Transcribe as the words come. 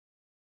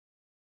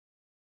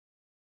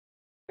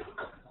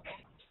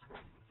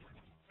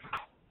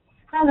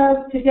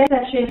Hello, today's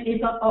session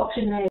is on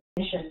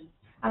oxygenation.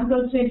 I'm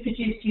going to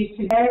introduce you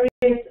to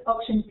various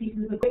oxygen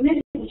pieces of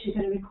equipment which you're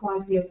going to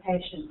require for your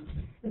patient.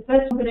 The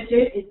first one I'm going to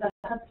do is the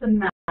Hudson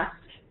mask.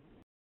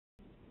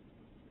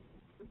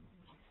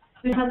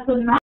 The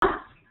Hudson mask,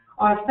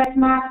 or a face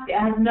mask, it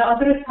has no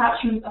other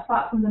attachments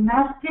apart from the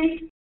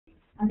mouthpiece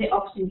and the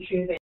oxygen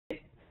tubing.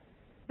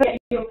 Get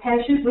your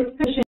patient with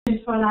permission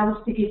to allow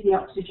us to give the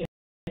oxygen.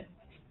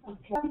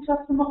 Okay, happy to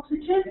have some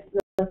oxygen?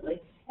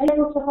 Lovely. Are you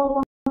able to hold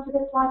on to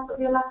this while put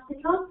the elastic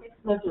on? It's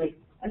lovely.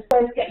 As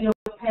well as get your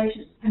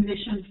patient's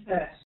permission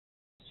first.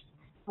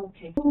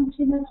 Okay, hold on to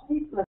your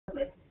mouthpiece,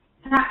 lovely.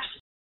 Attach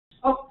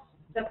up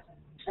the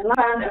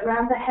band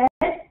around the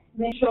head,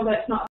 make sure that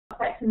it's not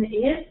affecting the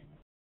ears.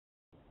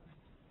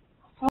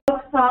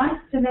 Hold aside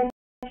to make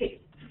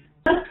it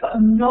just,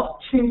 but not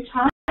too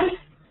tight,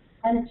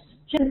 and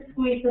just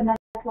squeeze the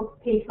metal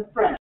piece of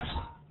front.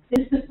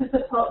 This is to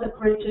support the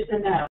bridge of the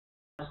nose.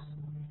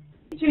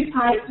 Too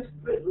tight, just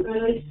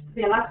release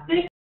the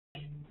elastic,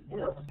 and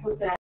it'll put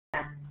down.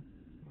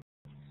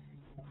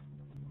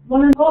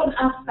 One important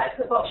aspect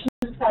of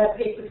oxygen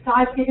therapy,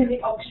 besides giving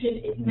the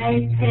oxygen, is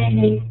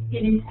maintaining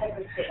skin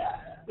integrity.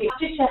 We have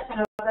to check on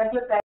a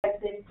regular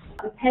basis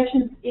that the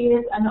patient's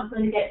ears are not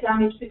going to get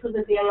damaged because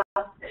of the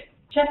elastic.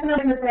 Check on a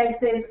regular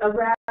basis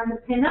around the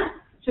pinner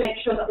to make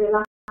sure that the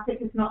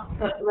elastic is not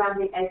stuck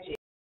around the edges.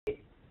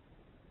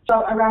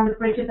 So around the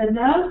bridge of the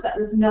nose, that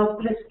there's no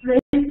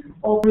blistering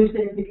or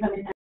bruising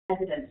becoming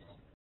evident.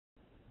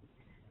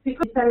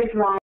 Because it's very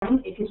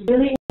drying, it is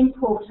really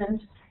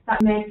important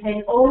that we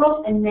maintain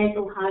oral and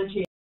nasal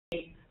hygiene.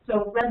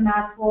 So red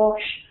mouthwash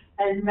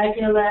and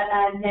regular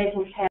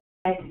nasal care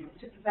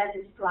to prevent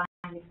this drying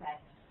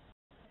effect.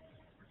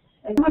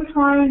 If we're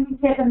trying to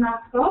take the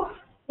mask off,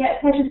 get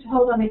a patient to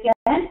hold on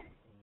again.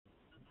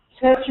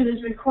 Torsion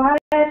is required.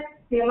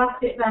 The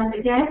elastic band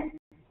again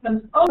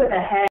comes over the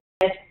head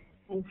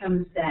and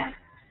comes down.